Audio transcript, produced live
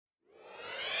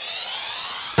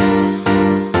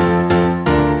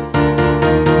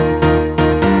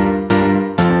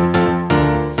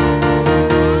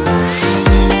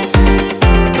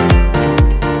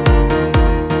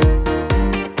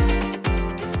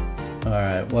All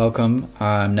right, welcome.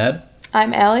 I'm Ned,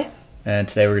 I'm Allie. and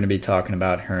today we're going to be talking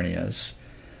about hernias.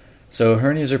 So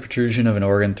hernias are protrusion of an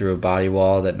organ through a body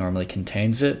wall that normally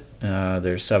contains it.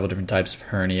 There's several different types of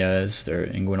hernias. There are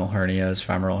inguinal hernias,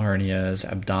 femoral hernias,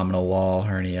 abdominal wall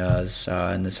hernias,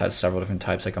 and this has several different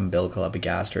types like umbilical,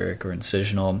 epigastric, or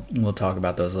incisional. And we'll talk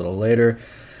about those a little later.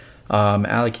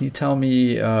 Allie, can you tell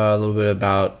me a little bit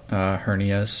about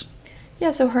hernias? Yeah,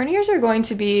 so hernias are going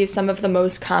to be some of the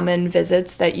most common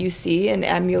visits that you see in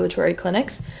ambulatory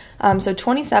clinics. So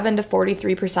 27 to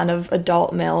 43% of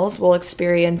adult males will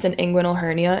experience an inguinal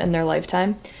hernia in their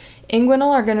lifetime.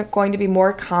 Inguinal are going to be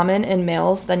more common in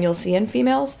males than you'll see in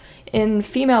females. In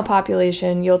female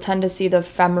population, you'll tend to see the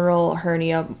femoral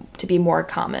hernia to be more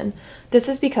common. This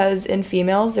is because in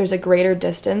females, there's a greater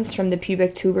distance from the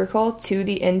pubic tubercle to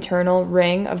the internal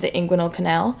ring of the inguinal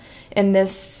canal, and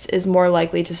this is more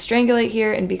likely to strangulate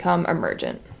here and become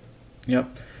emergent.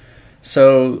 Yep.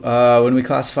 So when we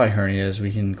classify hernias,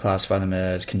 we can classify them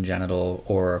as congenital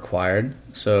or acquired.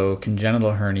 So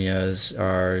congenital hernias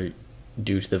are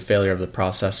due to the failure of the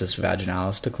processus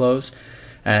vaginalis to close.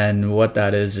 And what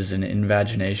that is an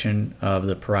invagination of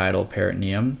the parietal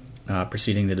peritoneum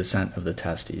preceding the descent of the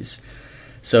testes.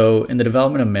 So in the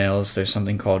development of males, there's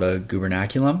something called a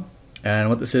gubernaculum. And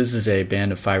what this is a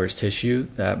band of fibrous tissue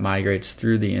that migrates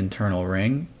through the internal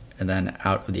ring and then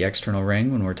out of the external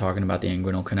ring when we're talking about the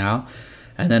inguinal canal,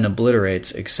 and then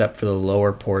obliterates except for the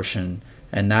lower portion,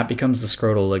 and that becomes the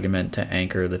scrotal ligament to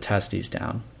anchor the testes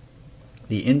down.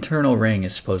 The internal ring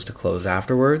is supposed to close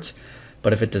afterwards,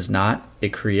 but if it does not, it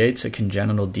creates a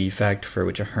congenital defect for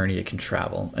which a hernia can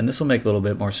travel. And this will make a little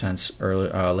bit more sense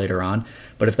later on,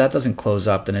 but if that doesn't close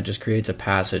up, then it just creates a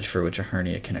passage for which a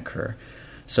hernia can occur.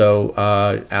 So,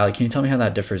 Allie, can you tell me how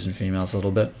that differs in females a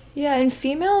little bit? Yeah, in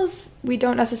females, we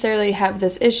don't necessarily have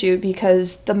this issue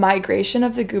because the migration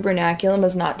of the gubernaculum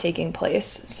is not taking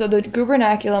place. So the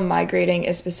gubernaculum migrating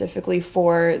is specifically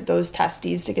for those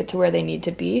testes to get to where they need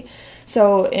to be.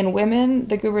 So in women,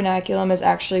 the gubernaculum is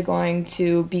actually going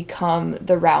to become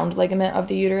the round ligament of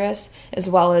the uterus, as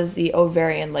well as the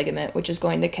ovarian ligament, which is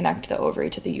going to connect the ovary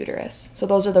to the uterus. So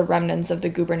those are the remnants of the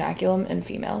gubernaculum in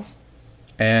females.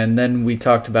 And then we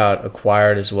talked about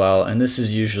acquired as well, and this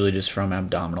is usually just from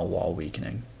abdominal wall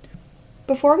weakening.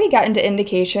 Before we get into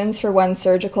indications for when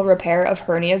surgical repair of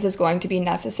hernias is going to be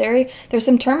necessary, there's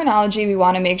some terminology we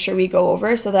want to make sure we go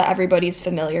over so that everybody's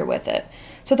familiar with it.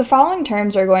 So the following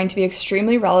terms are going to be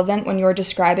extremely relevant when you're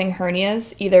describing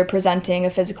hernias, either presenting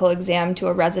a physical exam to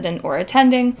a resident or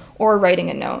attending, or writing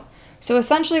a note. So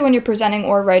essentially when you're presenting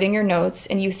or writing your notes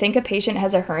and you think a patient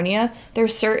has a hernia,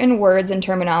 there's certain words and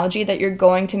terminology that you're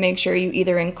going to make sure you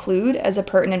either include as a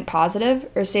pertinent positive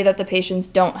or say that the patients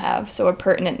don't have, so a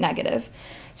pertinent negative.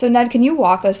 So Ned, can you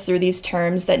walk us through these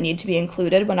terms that need to be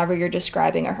included whenever you're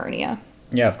describing a hernia?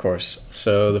 Yeah, of course.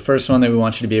 So the first one that we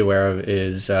want you to be aware of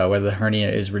is whether the hernia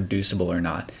is reducible or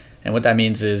not. And what that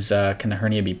means is can the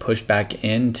hernia be pushed back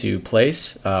into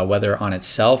place, whether on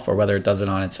itself or whether it does it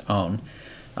on its own.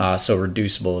 So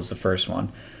reducible is the first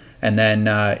one. And then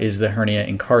is the hernia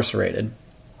incarcerated?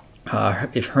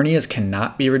 If hernias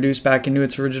cannot be reduced back into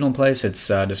its original place, it's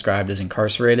described as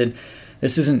incarcerated.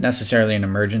 This isn't necessarily an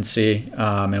emergency,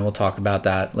 and we'll talk about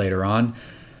that later on.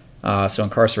 So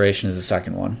incarceration is the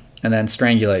second one. And then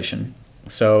strangulation.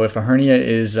 So if a hernia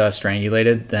is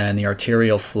strangulated, then the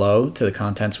arterial flow to the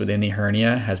contents within the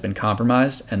hernia has been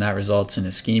compromised, and that results in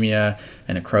ischemia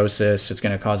and necrosis. It's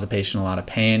going to cause the patient a lot of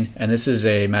pain, and this is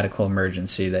a medical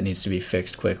emergency that needs to be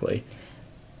fixed quickly.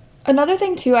 Another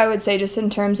thing, too, I would say just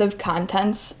in terms of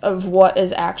contents of what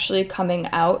is actually coming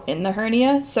out in the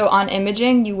hernia. So on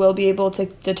imaging, you will be able to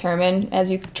determine, as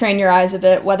you train your eyes a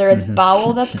bit, whether it's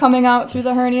bowel that's coming out through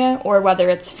the hernia or whether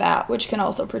it's fat, which can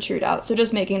also protrude out. So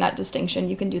just making that distinction,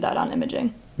 you can do that on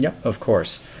imaging. Yep, of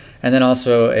course. And then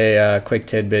also a quick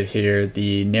tidbit here.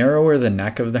 The narrower the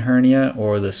neck of the hernia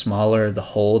or the smaller the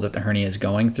hole that the hernia is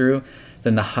going through,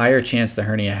 then the higher chance the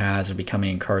hernia has of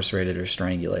becoming incarcerated or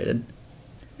strangulated.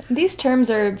 These terms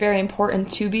are very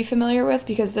important to be familiar with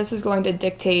because this is going to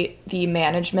dictate the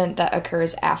management that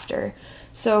occurs after.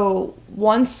 So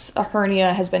once a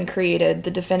hernia has been created,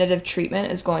 the definitive treatment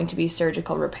is going to be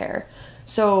surgical repair.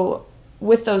 So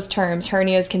with those terms,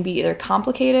 hernias can be either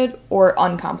complicated or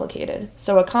uncomplicated.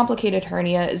 So a complicated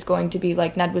hernia is going to be,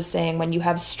 like Ned was saying, when you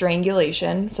have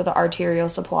strangulation, so the arterial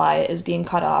supply is being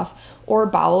cut off, or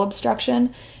bowel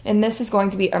obstruction, and this is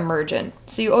going to be emergent.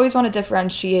 So you always want to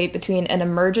differentiate between an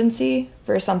emergency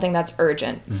versus something that's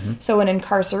urgent. So an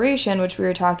incarceration, which we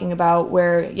were talking about,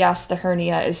 where yes, the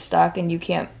hernia is stuck and you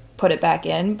can't put it back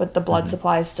in, but the blood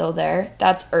supply is still there,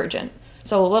 that's urgent.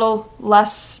 So a little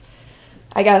less,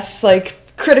 I guess, like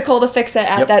critical to fix it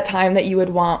at that time that you would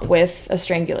want with a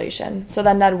strangulation. So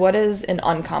then, Ned, what is an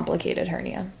uncomplicated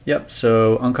hernia? Yep,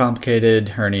 so uncomplicated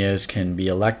hernias can be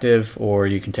elective, or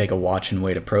you can take a watch and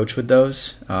wait approach with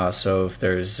those. So if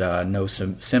there's no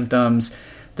symptoms,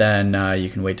 then you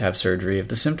can wait to have surgery. If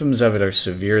the symptoms of it are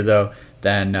severe, though,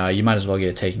 then you might as well get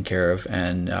it taken care of,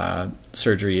 and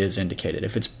surgery is indicated.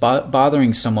 If it's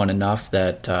bothering someone enough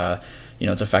that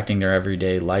it's affecting their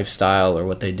everyday lifestyle or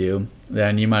what they do,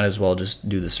 then you might as well just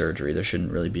do the surgery. There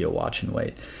shouldn't really be a watch and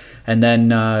wait. And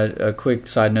then a quick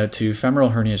side note too,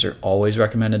 femoral hernias are always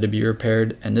recommended to be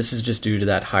repaired, and this is just due to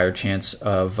that higher chance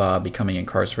of becoming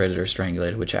incarcerated or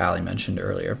strangulated, which Allie mentioned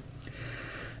earlier.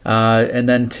 And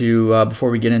then before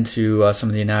we get into some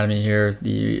of the anatomy here,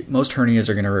 most hernias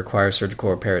are going to require surgical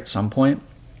repair at some point.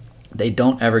 They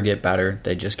don't ever get better,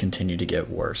 they just continue to get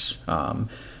worse.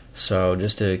 So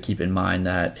just to keep in mind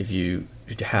that if you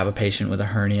have a patient with a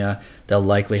hernia, they'll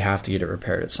likely have to get it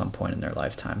repaired at some point in their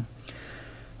lifetime.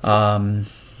 Go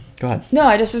ahead. No,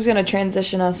 I just was going to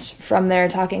transition us from there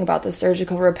talking about the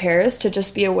surgical repairs to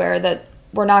just be aware that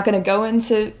we're not going to go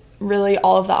into really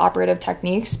all of the operative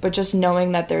techniques, but just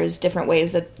knowing that there's different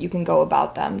ways that you can go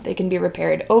about them. They can be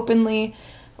repaired openly,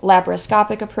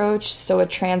 laparoscopic approach, so a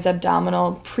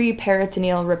transabdominal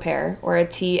preperitoneal repair, or a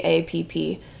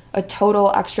TAPP, a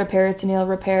total extraperitoneal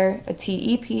repair, a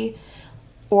TEP,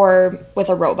 or with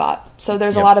a robot. So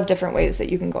there's a lot of different ways that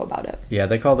you can go about it. Yeah,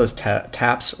 they call those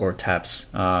TAPs or TEPs.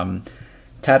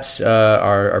 TEPs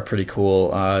are pretty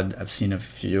cool. I've seen a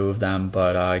few of them,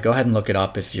 but go ahead and look it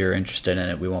up if you're interested in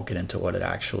it. We won't get into what it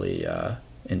actually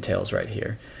entails right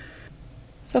here.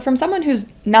 So from someone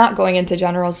who's not going into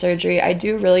general surgery, I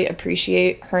do really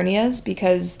appreciate hernias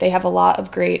because they have a lot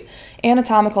of great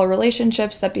anatomical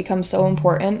relationships that become so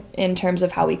important in terms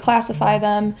of how we classify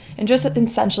them and just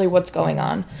essentially what's going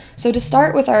on. So to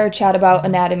start with our chat about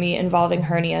anatomy involving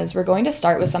hernias, we're going to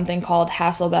start with something called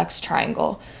Hasselbeck's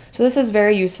triangle. So this is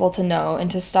very useful to know, and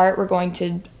to start, we're going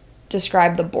to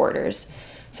describe the borders.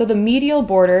 So the medial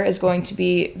border is going to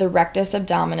be the rectus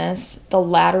abdominis. The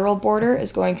lateral border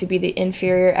is going to be the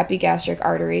inferior epigastric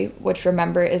artery, which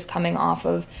remember is coming off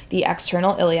of the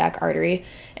external iliac artery.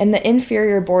 And the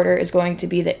inferior border is going to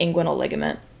be the inguinal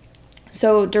ligament.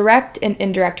 So direct and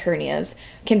indirect hernias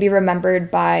can be remembered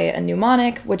by a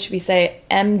mnemonic, which we say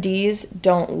MDs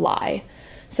don't lie.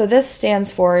 So this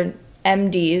stands for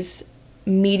MDs,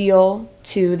 medial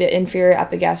to the inferior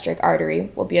epigastric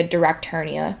artery, will be a direct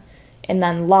hernia. And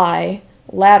then lie,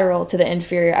 lateral to the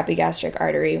inferior epigastric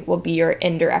artery, will be your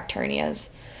indirect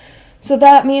hernias. So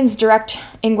that means direct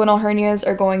inguinal hernias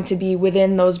are going to be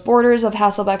within those borders of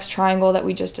Hasselbeck's triangle that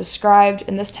we just described,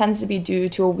 and this tends to be due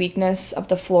to a weakness of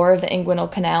the floor of the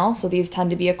inguinal canal, so these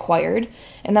tend to be acquired.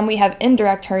 And then we have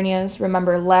indirect hernias,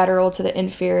 remember, lateral to the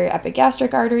inferior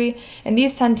epigastric artery, and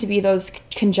these tend to be those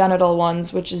congenital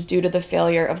ones, which is due to the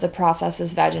failure of the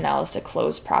processus vaginalis to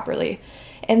close properly.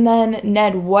 And then,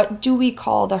 Ned, what do we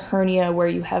call the hernia where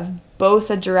you have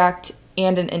both a direct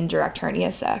and an indirect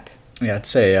hernia sac? Yeah,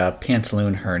 it's a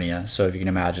pantaloon hernia. So if you can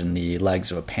imagine the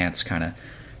legs of a pants kind of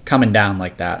coming down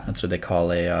like that, that's what they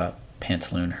call a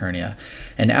pantaloon hernia.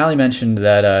 And Allie mentioned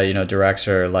that directs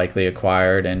are likely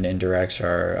acquired and indirects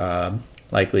are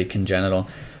likely congenital.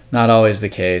 Not always the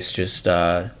case. Just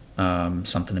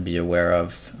something to be aware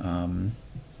of.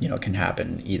 Can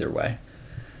happen either way.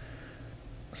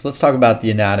 So let's talk about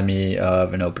the anatomy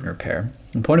of an open repair.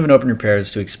 The point of an open repair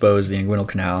is to expose the inguinal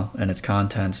canal and its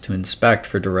contents to inspect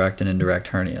for direct and indirect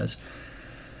hernias.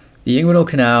 The inguinal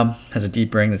canal has a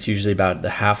deep ring that's usually about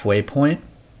the halfway point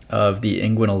of the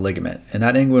inguinal ligament. And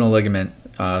that inguinal ligament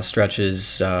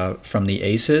stretches from the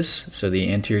ASIS, so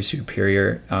the anterior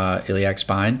superior iliac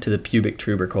spine, to the pubic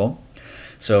tubercle,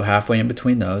 so halfway in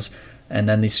between those. And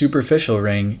then the superficial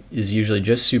ring is usually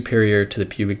just superior to the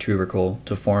pubic tubercle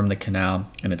to form the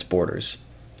canal and its borders.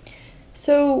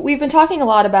 So we've been talking a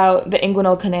lot about the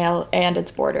inguinal canal and its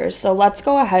borders, so let's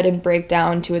go ahead and break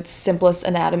down to its simplest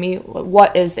anatomy.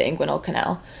 What is the inguinal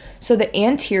canal? So the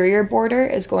anterior border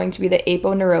is going to be the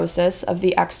aponeurosis of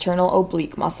the external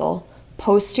oblique muscle.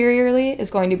 Posteriorly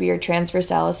is going to be your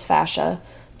transversalis fascia.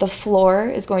 The floor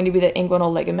is going to be the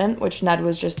inguinal ligament, which Ned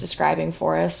was just describing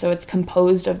for us. So it's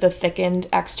composed of the thickened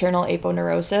external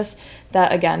aponeurosis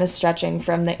that, again, is stretching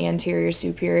from the anterior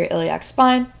superior iliac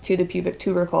spine to the pubic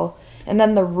tubercle. And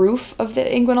then the roof of the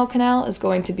inguinal canal is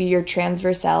going to be your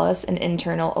transversalis and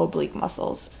internal oblique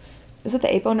muscles. Is it the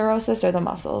aponeurosis or the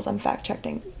muscles? I'm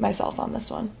fact-checking myself on this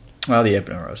one. Well, the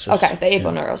aponeurosis. Okay, the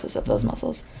aponeurosis of those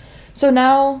muscles. So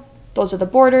now, those are the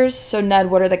borders. So Ned,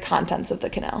 what are the contents of the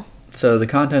canal? So the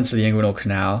contents of the inguinal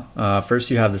canal,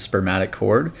 first you have the spermatic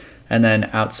cord, And then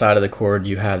outside of the cord,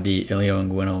 you have the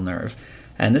ilioinguinal nerve.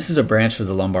 And this is a branch of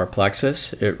the lumbar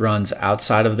plexus. It runs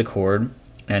outside of the cord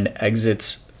and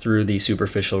exits through the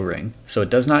superficial ring. So it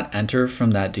does not enter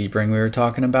from that deep ring we were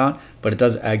talking about, but it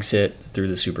does exit through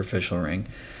the superficial ring.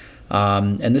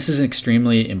 And this is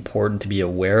extremely important to be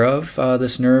aware of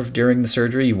this nerve during the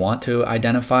surgery. You want to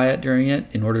identify it during it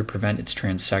in order to prevent its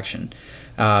transection.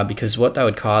 Because what that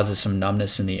would cause is some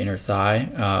numbness in the inner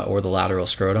thigh or the lateral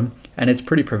scrotum. And it's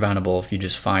pretty preventable if you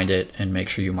just find it and make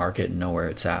sure you mark it and know where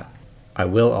it's at. I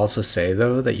will also say,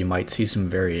 though, that you might see some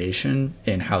variation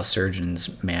in how surgeons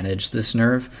manage this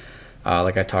nerve.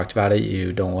 Like I talked about it,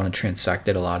 you don't want to transect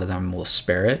it. A lot of them will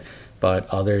spare it, but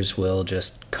others will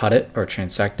just cut it or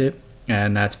transect it.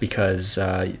 And that's because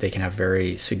they can have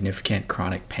very significant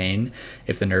chronic pain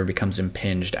if the nerve becomes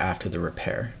impinged after the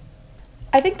repair.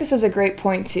 I think this is a great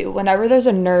point too. Whenever there's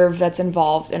a nerve that's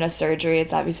involved in a surgery,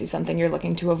 it's obviously something you're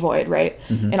looking to avoid, right?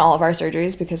 In all of our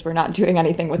surgeries, because we're not doing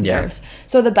anything with nerves.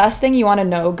 So the best thing you want to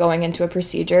know going into a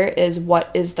procedure is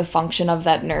what is the function of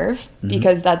that nerve,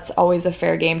 because that's always a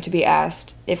fair game to be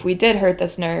asked. If we did hurt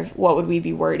this nerve, what would we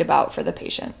be worried about for the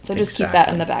patient? So just keep that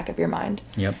in the back of your mind.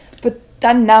 Yep. But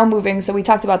then now moving, so we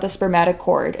talked about the spermatic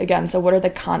cord again. So what are the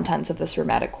contents of the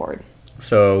spermatic cord?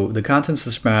 So the contents of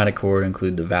the spermatic cord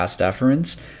include the vas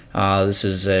deferens. This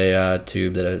is a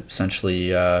tube that essentially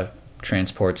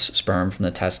transports sperm from the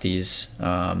testes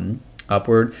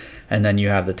upward. And then you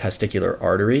have the testicular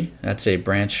artery. That's a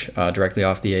branch directly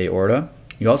off the aorta.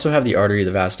 You also have the artery,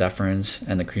 the vas deferens,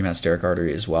 and the cremasteric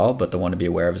artery as well, but the one to be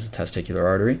aware of is the testicular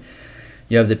artery.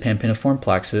 You have the pampiniform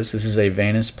plexus. This is a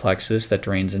venous plexus that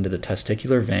drains into the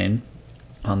testicular vein.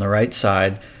 On the right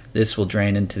side, this will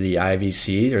drain into the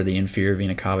IVC, or the inferior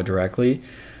vena cava, directly.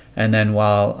 And then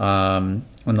while on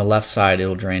the left side, it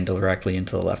will drain directly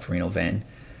into the left renal vein.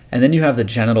 And then you have the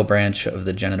genital branch of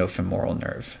the genitofemoral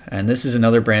nerve. And this is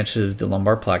another branch of the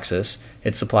lumbar plexus.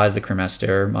 It supplies the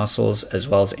cremaster muscles as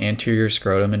well as anterior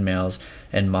scrotum in males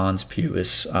and mons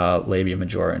pubis labia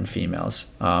majora in females.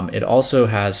 It also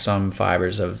has some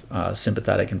fibers of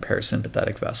sympathetic and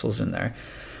parasympathetic vessels in there.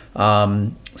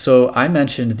 So I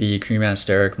mentioned the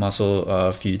cremasteric muscle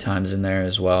a few times in there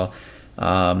as well.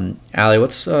 Allie,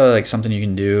 what's like something you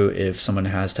can do if someone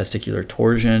has testicular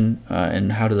torsion,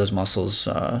 and how do those muscles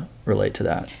relate to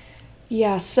that?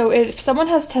 Yeah, so if someone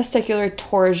has testicular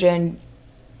torsion,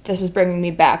 this is bringing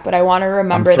me back, but I want to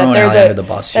remember that there's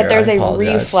a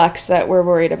reflex that we're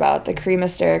worried about, the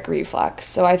cremasteric reflex.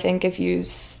 So I think if you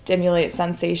stimulate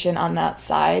sensation on that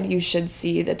side, you should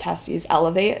see the testes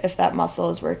elevate if that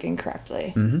muscle is working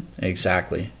correctly.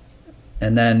 Exactly.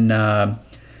 And then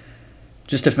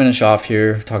just to finish off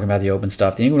here, talking about the open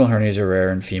stuff, the inguinal hernias are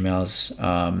rare in females.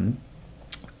 Can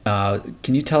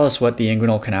you tell us what the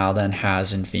inguinal canal then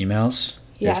has in females?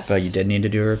 Yes. If you did need to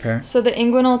do a repair? So the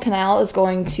inguinal canal is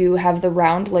going to have the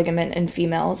round ligament in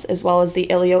females, as well as the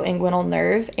ilioinguinal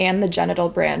nerve and the genital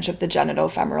branch of the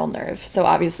genitofemoral nerve. So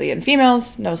obviously in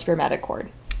females, no spermatic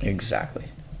cord. Exactly.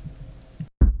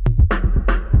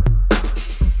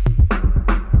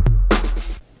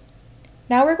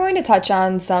 Now we're going to touch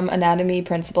on some anatomy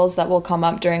principles that will come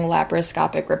up during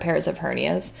laparoscopic repairs of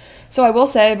hernias. So I will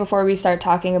say before we start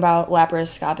talking about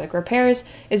laparoscopic repairs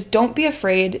is don't be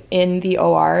afraid in the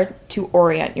OR to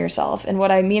orient yourself. And what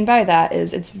I mean by that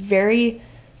is it's very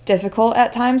difficult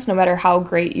at times, no matter how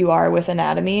great you are with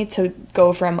anatomy, to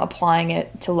go from applying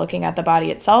it to looking at the body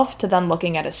itself to then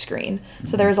looking at a screen.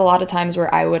 So there's a lot of times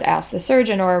where I would ask the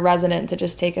surgeon or a resident to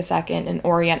just take a second and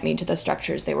orient me to the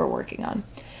structures they were working on.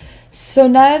 So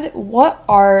Ned, what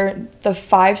are the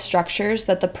 5 structures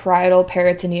that the parietal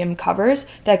peritoneum covers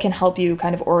that can help you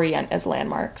kind of orient as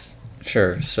landmarks?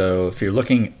 Sure. So if you're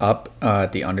looking up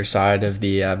at the underside of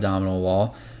the abdominal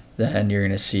wall, then you're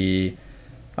going to see,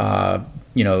 we're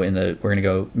going to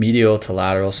go medial to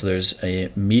lateral. So there's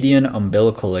a median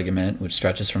umbilical ligament, which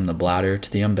stretches from the bladder to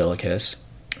the umbilicus.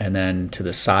 And then to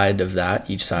the side of that,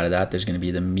 each side of that, there's going to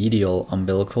be the medial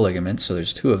umbilical ligament. So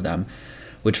there's 2 of them,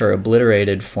 which are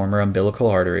obliterated former umbilical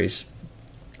arteries.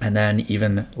 And then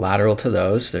even lateral to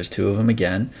those, there's 2 of them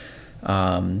again. You're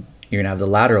going to have the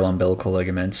lateral umbilical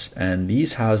ligaments, and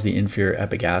these house the inferior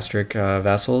epigastric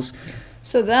vessels.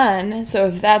 So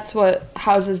if that's what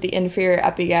houses the inferior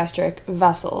epigastric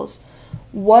vessels,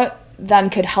 what then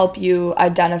could help you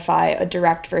identify a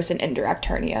direct versus an indirect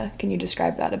hernia? Can you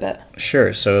describe that a bit?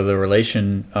 Sure. So the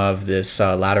relation of this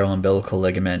lateral umbilical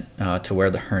ligament to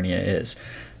where the hernia is.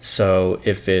 So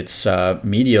if it's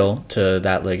medial to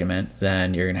that ligament,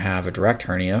 then you're going to have a direct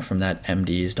hernia from that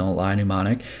MDs don't lie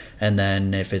mnemonic. And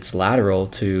then if it's lateral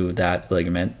to that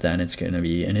ligament, then it's going to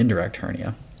be an indirect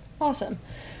hernia. Awesome.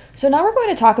 So now we're going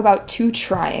to talk about two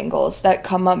triangles that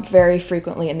come up very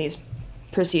frequently in these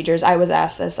procedures. I was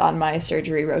asked this on my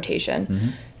surgery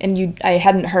rotation, and I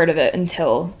hadn't heard of it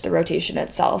until the rotation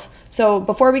itself. So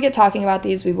before we get talking about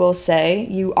these, we will say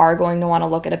you are going to want to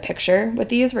look at a picture with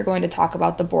these. We're going to talk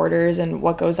about the borders and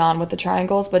what goes on with the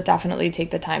triangles, but definitely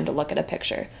take the time to look at a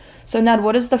picture. So Ned,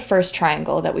 what is the first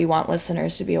triangle that we want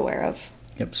listeners to be aware of?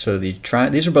 Yep. So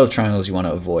these are both triangles you want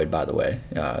to avoid, by the way,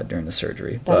 during the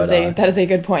surgery. That is a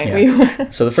good point. Yeah.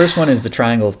 So the first one is the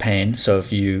triangle of pain. So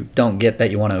if you don't get that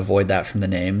you want to avoid that from the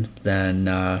name, then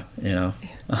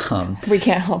we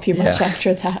can't help you much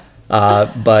after that.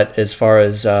 But as far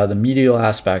as the medial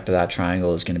aspect of that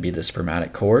triangle is going to be the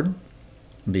spermatic cord.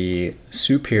 The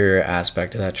superior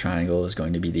aspect of that triangle is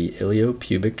going to be the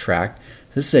iliopubic tract.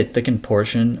 This is a thickened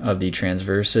portion of the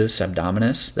transversus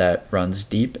abdominis that runs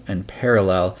deep and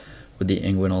parallel with the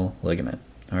inguinal ligament.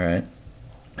 All right.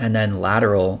 And then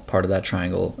lateral part of that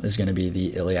triangle is going to be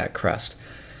the iliac crest.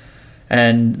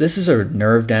 And this is a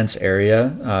nerve-dense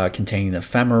area containing the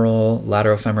femoral,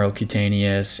 lateral femoral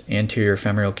cutaneous, anterior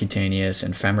femoral cutaneous,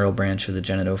 and femoral branch of the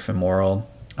genitofemoral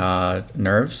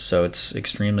nerves. So it's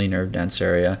extremely nerve-dense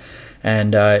area.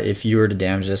 And if you were to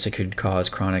damage this, it could cause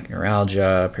chronic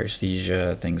neuralgia,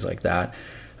 paresthesia, things like that.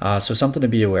 So something to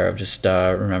be aware of. Just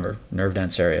remember,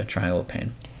 nerve-dense area, triangle of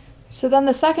pain. So then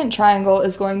the second triangle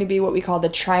is going to be what we call the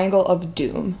triangle of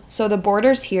doom. So the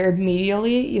borders here,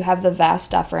 medially, you have the vas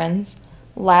deferens.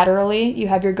 Laterally, you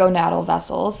have your gonadal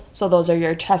vessels. So those are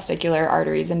your testicular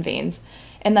arteries and veins.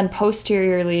 And then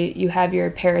posteriorly, you have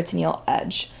your peritoneal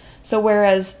edge. So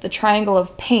whereas the triangle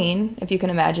of pain, if you can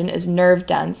imagine, is nerve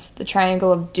dense, the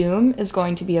triangle of doom is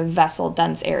going to be a vessel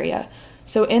dense area.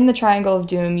 So in the triangle of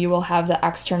doom, you will have the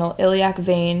external iliac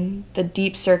vein, the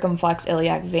deep circumflex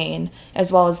iliac vein,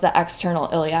 as well as the external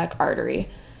iliac artery.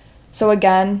 So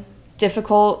again,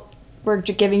 difficult. We're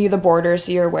giving you the borders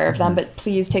so you're aware of them, but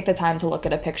please take the time to look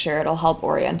at a picture. It'll help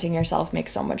orienting yourself make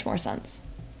so much more sense.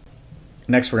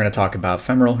 Next, we're going to talk about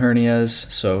femoral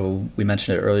hernias. So we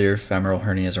mentioned it earlier, femoral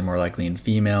hernias are more likely in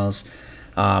females,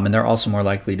 and they're also more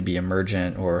likely to be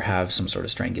emergent or have some sort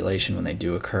of strangulation when they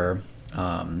do occur.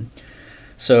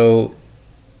 So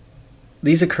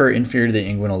these occur inferior to the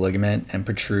inguinal ligament and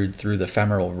protrude through the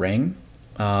femoral ring.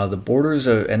 The borders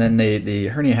of, and then the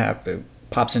hernia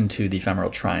pops into the femoral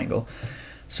triangle.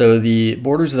 So the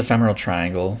borders of the femoral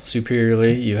triangle,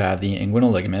 superiorly you have the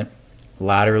inguinal ligament,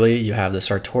 laterally you have the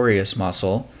sartorius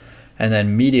muscle, and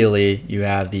then medially you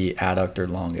have the adductor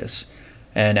longus.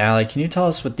 And Allie, can you tell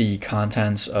us what the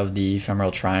contents of the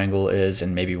femoral triangle is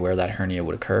and maybe where that hernia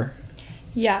would occur?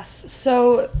 Yes,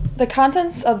 so the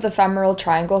contents of the femoral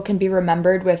triangle can be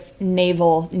remembered with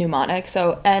navel mnemonic,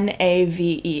 so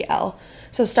N-A-V-E-L.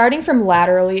 So starting from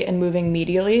laterally and moving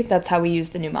medially, that's how we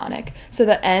use the mnemonic. So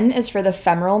the N is for the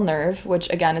femoral nerve, which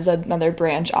again is another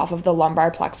branch off of the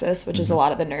lumbar plexus, which is a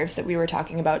lot of the nerves that we were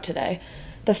talking about today.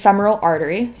 The femoral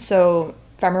artery, so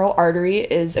femoral artery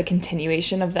is a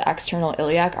continuation of the external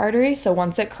iliac artery. So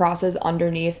once it crosses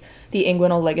underneath the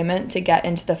inguinal ligament to get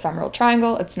into the femoral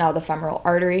triangle, it's now the femoral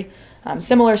artery.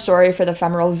 Similar story for the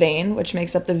femoral vein, which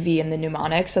makes up the V in the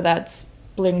mnemonic. So that's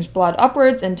brings blood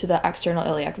upwards into the external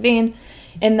iliac vein.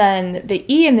 And then the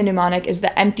E in the mnemonic is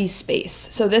the empty space.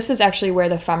 So this is actually where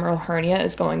the femoral hernia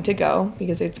is going to go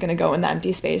because it's going to go in the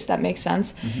empty space. That makes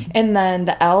sense. And then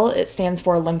the L, it stands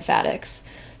for lymphatics.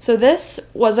 So this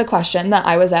was a question that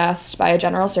I was asked by a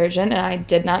general surgeon, and I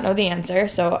did not know the answer.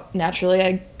 So naturally,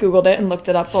 I Googled it and looked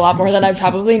it up a lot more than I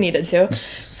probably needed to.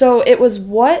 So it was,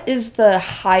 what is the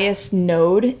highest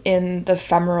node in the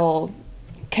femoral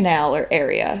canal or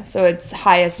area? So it's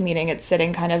highest meaning it's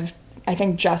sitting kind of, I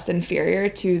think, just inferior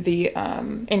to the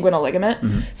inguinal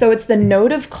ligament. So it's the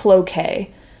node of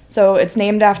Cloquet. So it's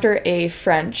named after a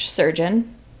French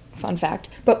surgeon. Fun fact.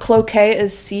 But Cloquet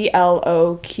is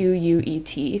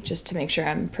Cloquet, just to make sure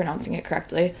I'm pronouncing it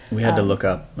correctly. We had to look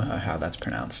up how that's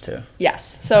pronounced too.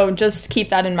 Yes. So just keep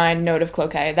that in mind, node of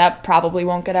Cloquet. That probably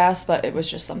won't get asked, but it was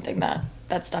just something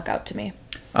that stuck out to me.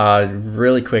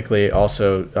 Really quickly,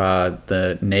 also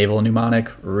the navel mnemonic,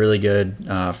 really good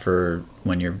for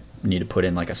when you need to put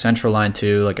in like a central line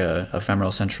too, like a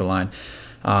femoral central line.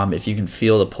 If you can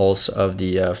feel the pulse of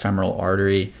the femoral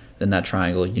artery in that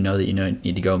triangle, you know that you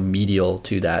need to go medial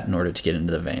to that in order to get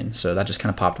into the vein. So that just kind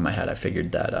of popped in my head. I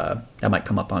figured that that might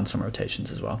come up on some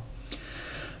rotations as well.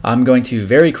 I'm going to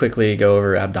very quickly go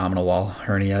over abdominal wall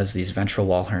hernias, these ventral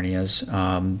wall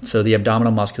hernias. So the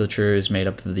abdominal musculature is made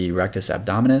up of the rectus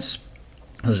abdominis.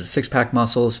 Those are the six-pack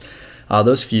muscles.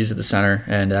 Those fuse at the center,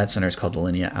 and that center is called the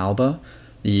linea alba.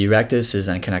 The rectus is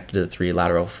then connected to the 3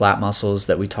 lateral flap muscles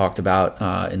that we talked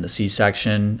about in the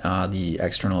C-section, the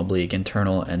external oblique,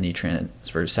 internal, and the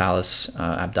transversalis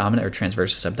abdominis or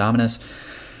transversus abdominis.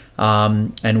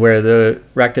 And where the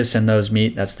rectus and those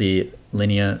meet, that's the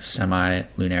linea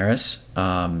semilunaris.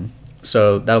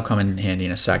 So that'll come in handy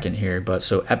in a second here. But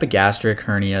so epigastric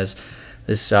hernias,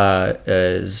 this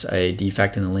is a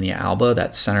defect in the linea alba,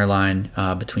 that center line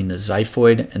between the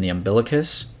xiphoid and the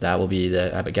umbilicus. That will be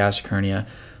the epigastric hernia.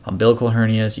 Umbilical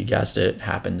hernias, you guessed it,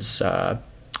 happens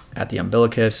at the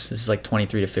umbilicus. This is like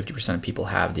 23 to 50% of people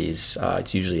have these.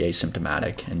 It's usually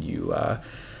asymptomatic, and you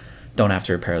don't have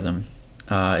to repair them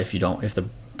if the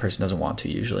person doesn't want to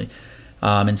usually.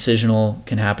 Incisional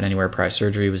can happen anywhere prior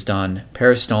surgery was done.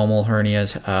 Peristomal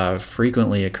hernias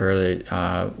frequently occur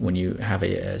when you have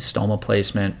a stoma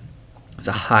placement. There's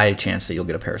a high chance that you'll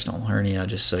get a peristomal hernia,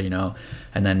 just so you know.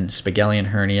 And then Spigelian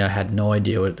hernia, had no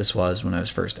idea what this was when I was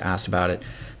first asked about it.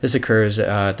 This occurs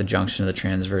at the junction of the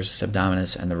transversus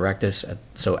abdominis and the rectus,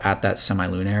 so at that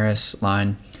semilunaris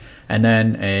line. And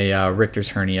then a Richter's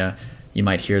hernia, you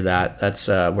might hear that. That's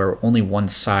where only one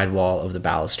side wall of the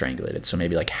bowel is strangulated. So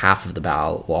maybe like half of the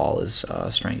bowel wall is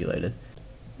strangulated.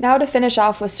 Now to finish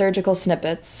off with surgical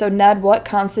snippets. So Ned, what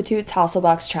constitutes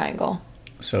Hasselbalch's triangle?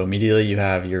 So medially you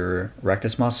have your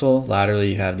rectus muscle,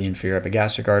 laterally you have the inferior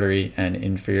epigastric artery, and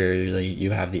inferiorly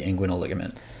you have the inguinal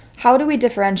ligament. How do we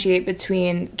differentiate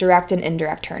between direct and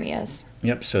indirect hernias?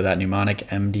 Yep, so that mnemonic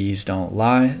MDs don't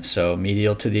lie. So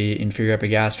medial to the inferior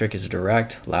epigastric is a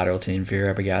direct, lateral to the inferior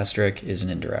epigastric is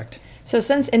an indirect. So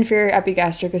since inferior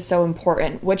epigastric is so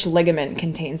important, which ligament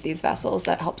contains these vessels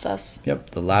that helps us?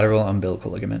 Yep, the lateral umbilical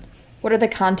ligament. What are the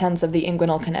contents of the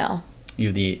inguinal canal? You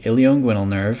have the ilioinguinal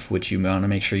nerve, which you want to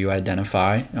make sure you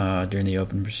identify during the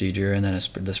open procedure, and then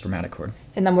the spermatic cord.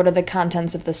 And then what are the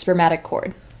contents of the spermatic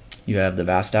cord? You have the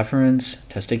vas deferens,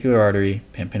 testicular artery,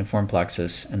 pampiniform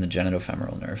plexus, and the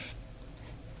genitofemoral nerve.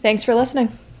 Thanks for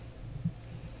listening.